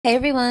Hey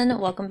everyone,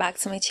 welcome back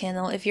to my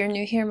channel. If you're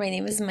new here, my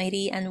name is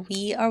Mighty and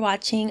we are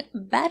watching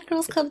Bad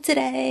Girls Club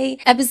today.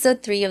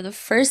 Episode 3 of the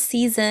first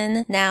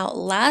season. Now,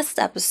 last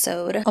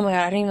episode, oh my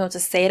god, I don't even know what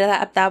to say to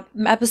that. That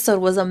episode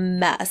was a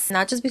mess.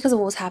 Not just because of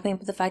what was happening,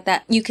 but the fact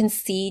that you can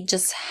see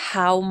just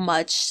how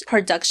much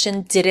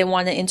production didn't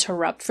want to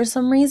interrupt for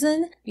some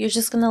reason. You're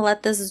just gonna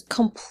let this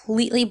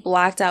completely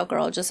blacked out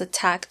girl just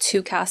attack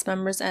two cast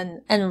members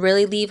and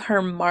really leave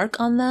her mark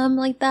on them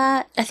like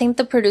that. I think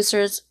the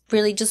producers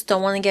really just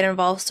don't want to get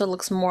involved so it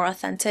looks more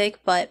authentic,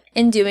 but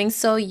in doing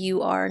so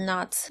you're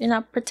not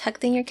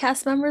protecting your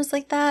cast members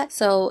like that.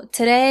 So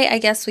today I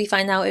guess we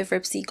find out if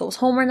Ripsy goes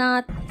home or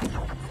not.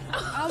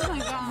 Oh my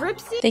god.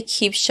 Ripsy? They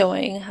keep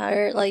showing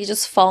her like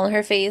just fall on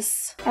her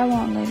face. I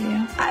won't leave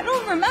you. I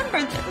don't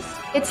remember this.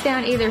 It's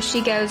down either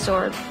she goes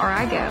or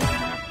I go.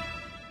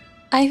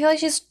 I feel like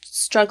she's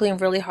struggling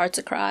really hard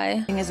to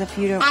cry.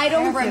 I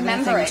don't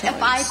remember it.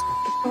 If I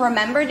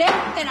remembered it,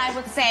 then I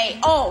would say,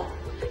 oh,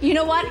 you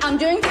know what? I'm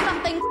doing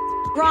something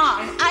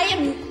wrong.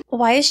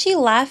 Why is she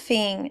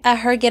laughing at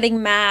her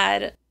getting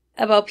mad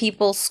about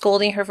people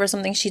scolding her for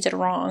something she did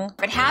wrong?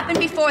 If it happened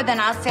before, then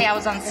I'll say I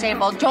was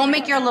unstable. Don't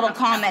make your little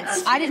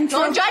comments.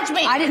 Don't judge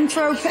me. I didn't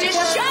throw fists.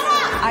 Just shut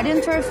up. I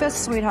didn't throw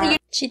fists, sweetheart.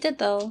 She did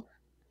though.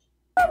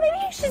 Oh, maybe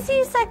you should see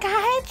a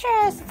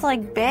psychiatrist. It's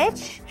like,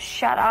 bitch,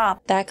 shut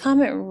up. That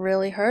comment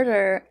really hurt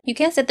her. You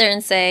can't sit there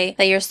and say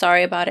that you're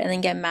sorry about it and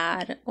then get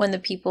mad when the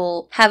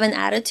people have an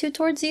attitude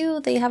towards you.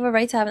 They have a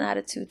right to have an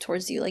attitude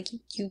towards you. Like,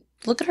 you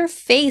look at her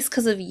face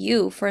because of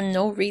you for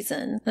no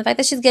reason. The fact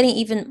that she's getting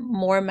even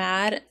more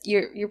mad,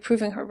 you're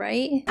proving her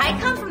right. I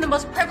come from the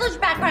most privileged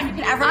background you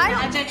can ever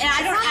imagine, and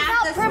I don't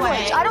act this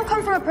way. I don't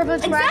come from a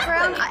privileged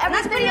background.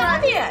 That's pretty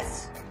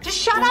obvious. Just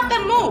shut up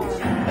and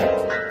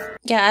move.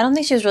 Yeah, I don't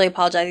think she was really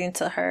apologizing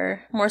to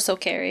her. More so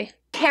Kerry.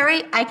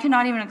 Kerry, I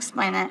cannot even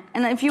explain it.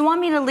 And if you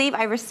want me to leave,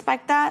 I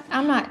respect that.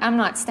 I'm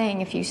not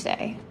staying if you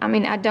stay. I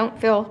mean, I don't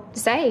feel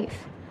safe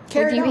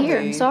with you here.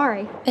 I'm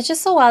sorry. It's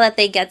just so wild that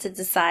they get to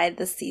decide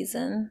this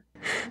season.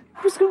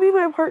 Who's gonna be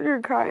my partner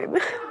in crime?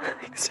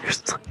 Like,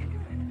 seriously.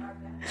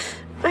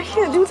 I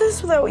can't do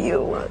this without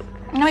you.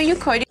 No, you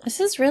could. This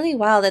is really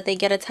wild that they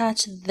get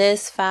attached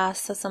this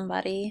fast to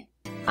somebody.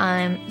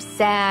 I'm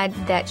sad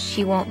that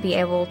she won't be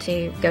able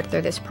to go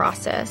through this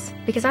process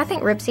because I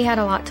think Ripsy had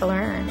a lot to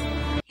learn.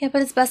 Yeah,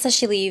 but it's best that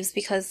she leaves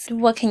because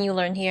what can you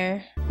learn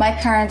here? My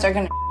parents are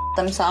gonna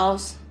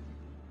themselves.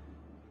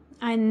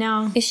 I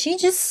know. Is she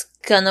just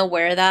gonna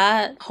wear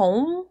that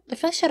home? I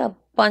feel like she had a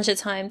bunch of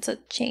time to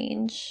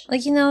change.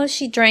 Like, you know,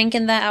 she drank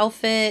in that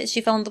outfit.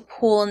 She fell in the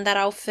pool in that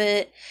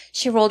outfit.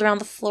 She rolled around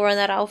the floor in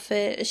that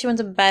outfit. She went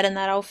to bed in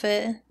that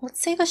outfit.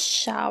 Let's take a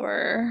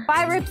shower.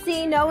 Bye,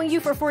 Ripsy. Knowing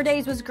you for 4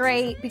 days was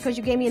great because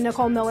you gave me a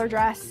Nicole Miller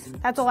dress.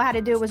 That's all I had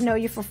to do was know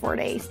you for 4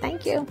 days.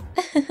 Thank you.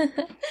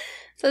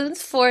 So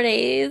it's 4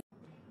 days.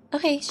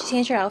 Okay, she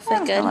changed her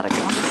outfit. Good. Let it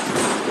go.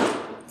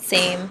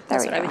 Same.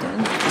 That's what I would be doing.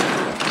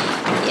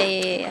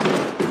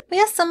 Yeah. We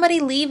got somebody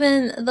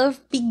leaving the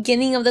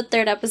beginning of the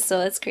 3rd episode.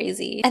 That's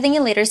crazy. I think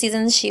in later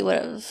seasons she would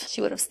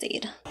have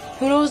stayed.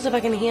 Who knows if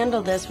I can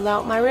handle this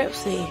without my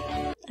Ripsy?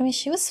 I mean,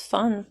 she was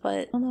fun,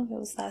 but I don't know if it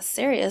was that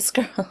serious,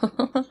 girl.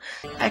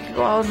 I could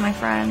go out with my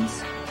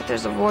friends, but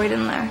there's a void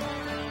in there.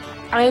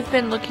 I've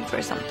been looking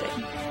for something.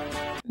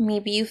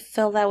 Maybe you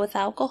fill that with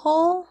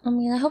alcohol? I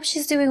mean, I hope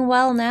she's doing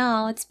well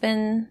now. It's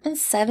been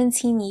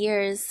 17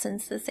 years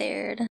since this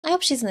aired. I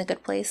hope she's in a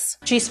good place.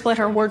 She split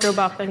her wardrobe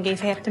up and gave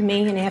half to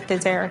me and half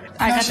to Zara.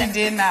 No, she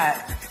did not.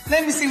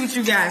 Let me see what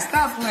you got.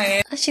 Stop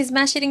playing. She's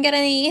mad she didn't get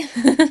any.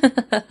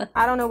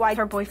 I don't know why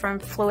her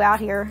boyfriend flew out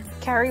here.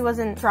 Kerry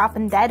wasn't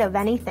dropping dead of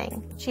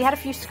anything. She had a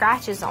few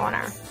scratches on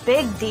her.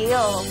 Big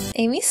deal.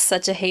 Amy's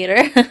such a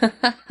hater.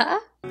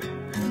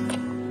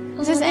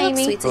 This is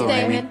Amy. Sweet Hello,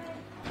 David. Amy.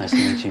 Nice to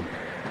meet you.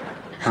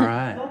 All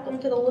right. Welcome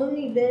to the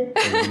loony bin.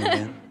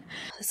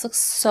 This looks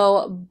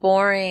so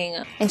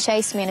boring. And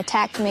chased me and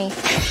attacked me.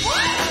 Chased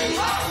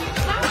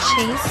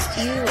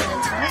you and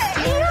attacked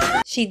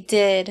you? She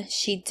did.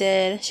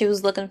 She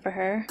was looking for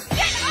her.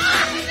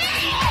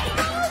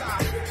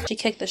 She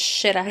kicked the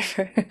shit out of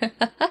her.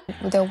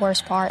 The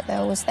worst part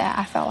though was that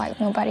I felt like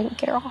nobody would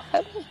get her off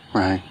of me.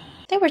 Right.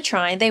 They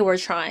were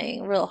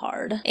trying real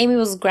hard. Amy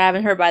was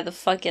grabbing her by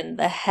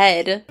the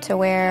head. To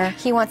where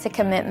he wants a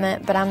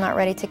commitment, but I'm not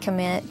ready to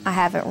commit. I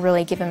haven't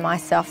really given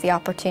myself the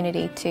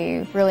opportunity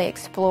to really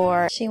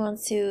explore. She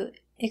wants to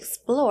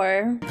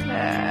explore.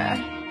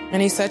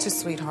 And he's such a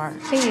sweetheart.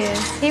 He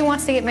is. He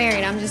wants to get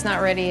married. I'm just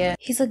not ready yet.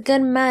 He's a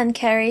good man,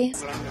 Kerry.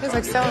 He's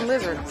like selling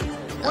lizards.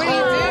 What do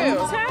you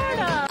do?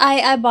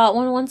 I bought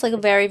one once like a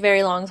very,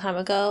 very long time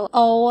ago.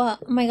 Oh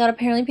my god,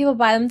 apparently people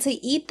buy them to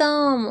eat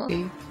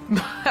them.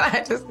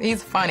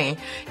 He's funny.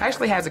 He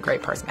actually has a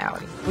great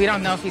personality. We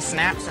don't know if he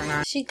snaps or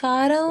not. She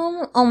got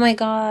him? Oh my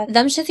god.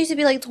 Them shits used to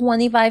be like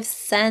 25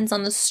 cents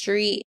on the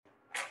street.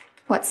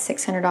 What's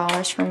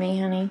 $600 for me,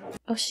 honey?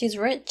 Oh, she's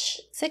rich.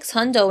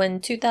 $600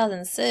 in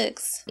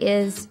 2006.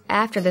 Is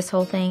after this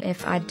whole thing,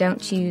 if I don't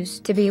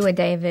choose to be with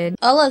David.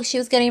 Oh, look, she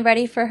was getting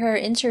ready for her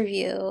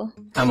interview.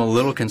 I'm a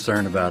little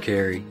concerned about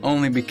Kerry,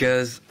 only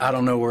because I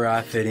don't know where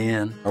I fit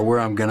in or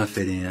where I'm gonna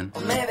fit in.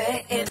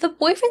 The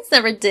boyfriends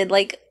never did,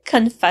 like,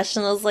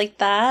 confessionals like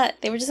that.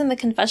 They were just in the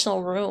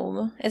confessional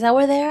room. Is that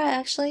where they are,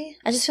 actually?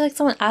 I just feel like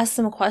someone asked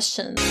them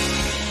questions.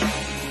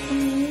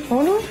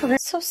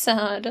 So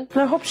sad.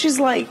 I hope she's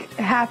like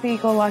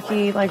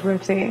happy-go-lucky, like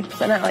Rupsy,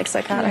 but not like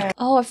psychotic. Yeah.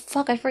 Oh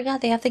fuck! I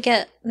forgot they have to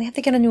get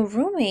a new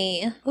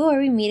roommate. Oh, are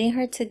we meeting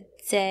her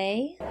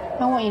today?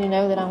 I want you to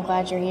know that I'm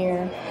glad you're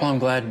here. Well, I'm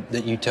glad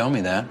that you tell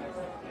me that,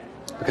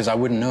 because I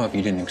wouldn't know if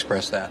you didn't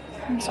express that.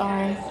 I'm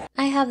sorry.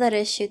 I have that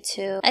issue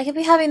too. I could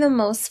be having the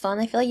most fun.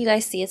 I feel like you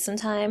guys see it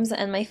sometimes,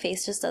 and my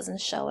face just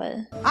doesn't show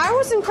it. I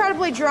was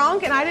incredibly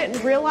drunk, and I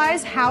didn't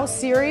realize how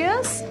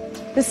serious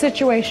the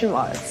situation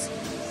was.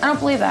 I don't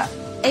believe that.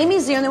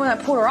 Amy's the only one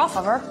that pulled her off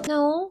of her.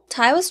 No,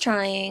 Ty was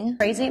trying.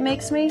 Crazy it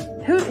makes me.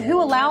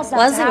 Who allows that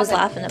Leslie to happen? was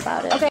laughing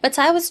about it. Okay. But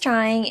Ty was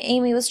trying.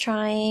 Amy was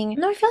trying.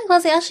 No, I feel like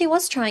Leslie actually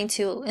was trying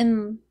to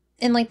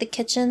in like the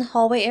kitchen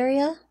hallway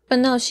area. But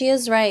no, she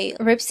is right.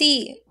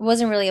 Ripsy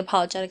wasn't really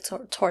apologetic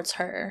towards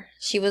her.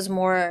 She was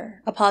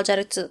more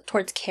apologetic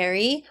towards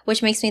Kerry,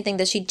 which makes me think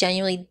that she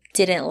genuinely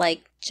didn't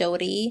like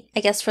Jody, I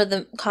guess, for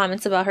the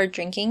comments about her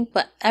drinking.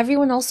 But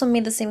everyone also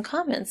made the same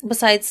comments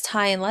besides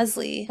Ty and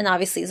Leslie, and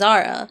obviously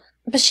Zara.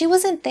 But she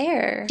wasn't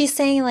there. She's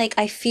saying, like,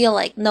 I feel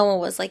like no one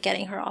was, like,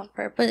 getting her off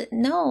her. But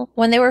no.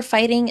 When they were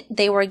fighting,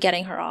 they were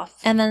getting her off.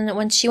 And then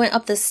when she went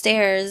up the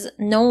stairs,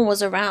 no one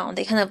was around.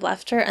 They kind of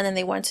left her, and then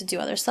they went to do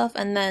other stuff.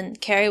 And then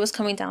Kerry was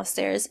coming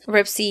downstairs.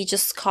 Ripsy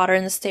just caught her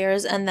in the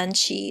stairs, and then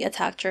she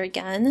attacked her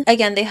again.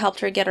 Again, they helped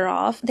her get her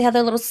off. They had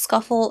their little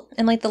scuffle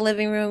in, like, the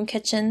living room,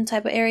 kitchen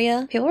type of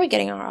area. People were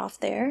getting her off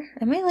there.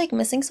 Am I, like,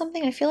 missing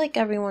something? I feel like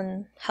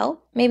everyone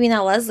helped. Maybe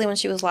not Leslie when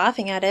she was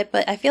laughing at it,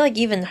 but I feel like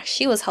even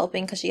she was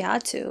helping because she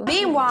had to.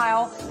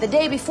 Meanwhile, the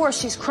day before,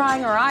 she's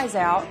crying her eyes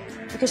out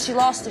because she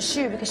lost a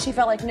shoe because she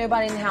felt like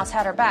nobody in the house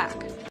had her back.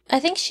 I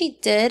think she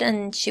did,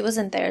 and she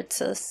wasn't there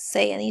to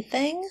say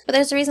anything. But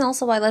there's a reason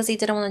also why Leslie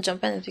didn't want to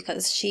jump in, is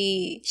because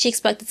she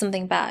expected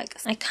something back.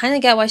 I kind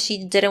of get why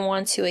she didn't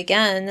want to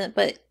again,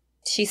 but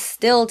she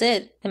still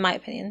did, in my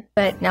opinion.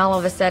 But now all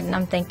of a sudden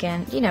I'm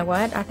thinking, you know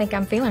what? I think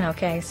I'm feeling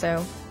okay,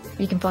 so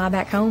you can fly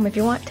back home if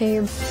you want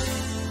to.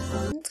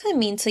 It's kind of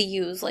mean to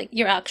use, like,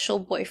 your actual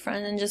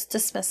boyfriend and just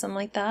dismiss him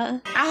like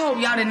that. I hope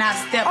y'all did not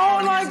step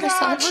on my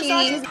God,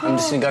 Versace. I'm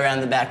just gonna go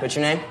around the back. What's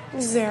your name?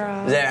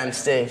 Zara. Zara, I'm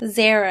Steve.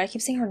 Zara. I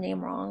keep saying her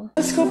name wrong.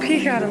 Let's go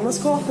peek at him. Let's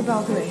go off the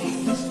balcony.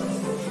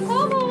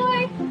 Pool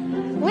boy.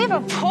 We have a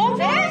pool boy?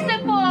 There's the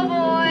pool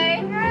boy.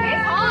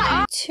 He's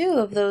hot. Two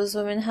of those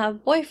women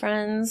have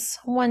boyfriends.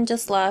 One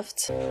just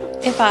left.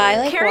 If I,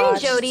 like, Kerry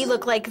watched... and Jody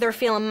look like they're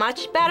feeling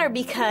much better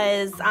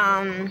because,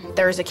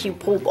 there's a cute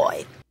pool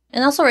boy.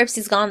 And also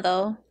Ripsy's gone,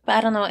 though. But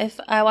I don't know, if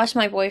I watched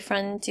my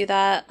boyfriend do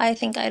that, I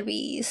think I'd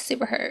be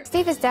super hurt.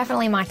 Steve is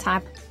definitely my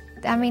type.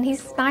 I mean,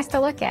 he's nice to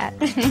look at.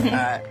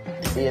 Alright,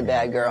 be a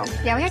bad girl.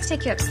 Yeah, we have to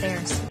take you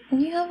upstairs.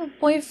 And you have a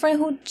boyfriend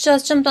who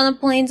just jumped on a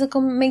plane to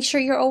come make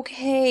sure you're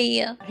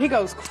okay. He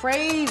goes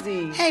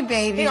crazy. Hey,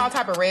 baby. He all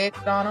type of red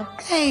on him.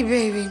 Hey,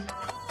 baby.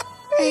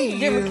 Hey,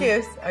 Give him a you.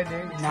 kiss. I do.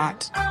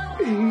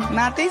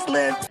 Not these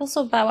lips. I feel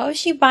so bad. Why would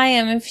she buy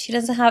him if she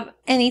doesn't have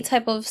any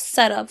type of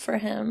setup for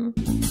him?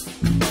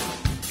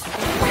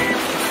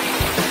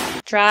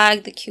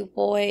 Drag the cute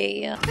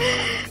boy.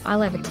 I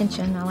love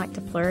attention. I like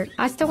to flirt.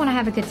 I still want to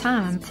have a good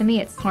time. To me,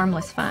 it's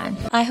harmless fun.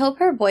 I hope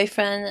her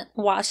boyfriend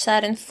watched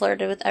that and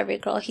flirted with every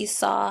girl he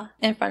saw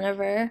in front of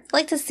her. I'd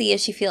like to see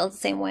if she feels the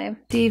same way.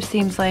 Steve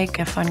seems like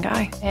a fun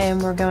guy,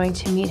 and we're going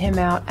to meet him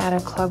out at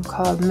a club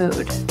called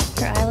Mood.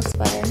 Your eye looks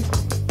better.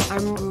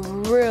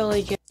 I'm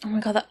really good. Oh my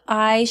god, the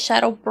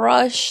eyeshadow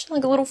brush.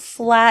 Like a little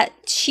flat,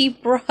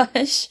 cheap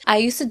brush. I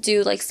used to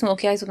do like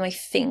smoky eyes with my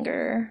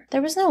finger.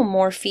 There was no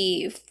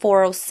Morphe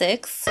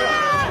 406.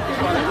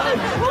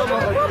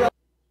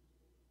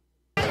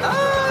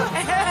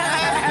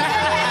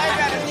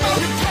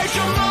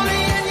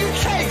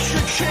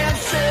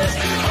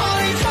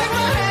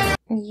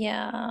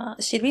 Yeah,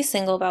 she'd be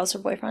single if I was her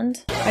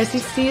boyfriend. I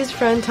see his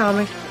friend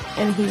Tommy,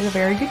 and he's a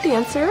very good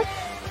dancer.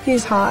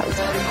 He's hot.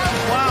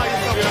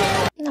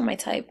 Not my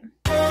type.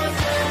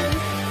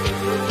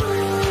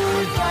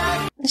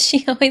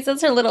 She always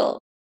does her little...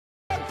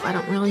 I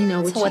don't really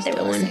know what what she's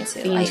they were doing.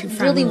 listening to. Being I too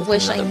friendly really with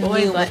wish I another boy,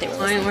 knew what but they were I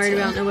ain't listening worried to.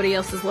 about nobody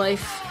else's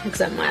life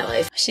except my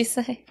life. What'd she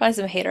say? Probably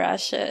some hater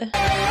ass shit.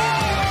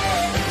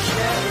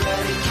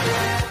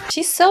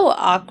 She's so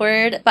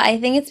awkward, but I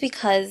think it's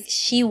because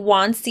she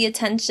wants the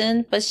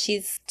attention, but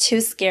she's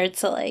too scared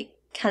to like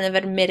kind of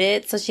admit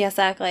it, so she has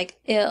to act like,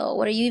 ew,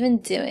 what are you even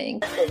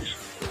doing?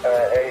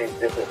 Hey,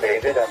 this is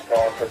David. I'm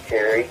calling for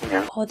Kerry.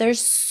 Oh, they're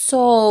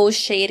so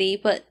shady,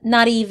 but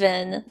not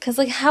even. Because,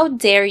 like, how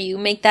dare you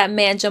make that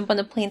man jump on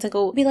the plane to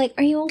go be like,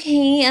 are you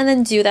okay? And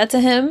then do that to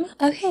him?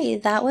 Okay,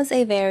 that was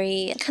a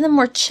very kind of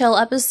more chill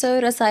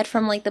episode, aside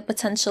from, like, the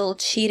potential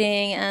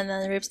cheating and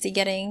then Ripsy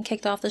getting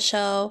kicked off the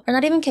show. Or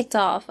not even kicked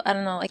off. I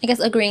don't know. Like, I guess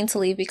agreeing to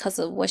leave because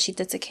of what she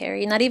did to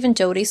Kerry. Not even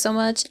Jody so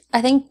much.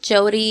 I think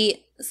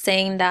Jody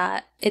saying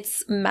that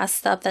it's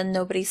messed up that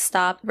nobody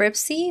stopped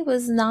Ripsy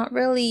was not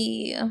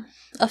really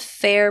a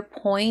fair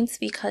point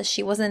because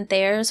she wasn't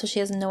there, so she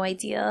has no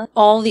idea.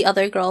 All the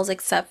other girls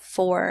except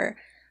for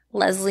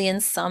Leslie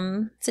in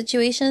some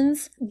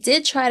situations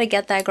did try to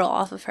get that girl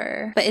off of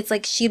her, but it's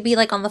like she'd be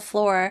like on the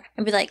floor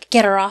and be like,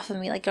 get her off of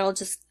me, like, girl,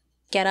 just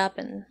get up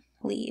and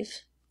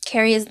leave.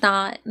 Kerry is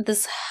not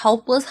this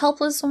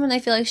helpless woman. I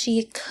feel like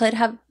she could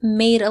have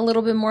made a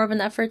little bit more of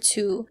an effort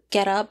to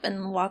get up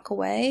and walk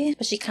away,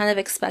 but she kind of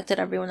expected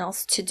everyone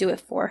else to do it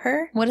for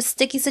her. What a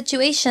sticky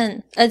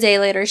situation. A day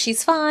later,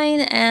 she's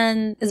fine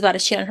and is about to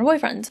cheat on her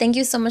boyfriend. Thank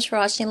you so much for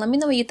watching. Let me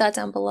know what you thought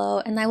down below,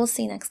 and I will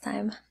see you next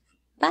time.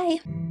 Bye!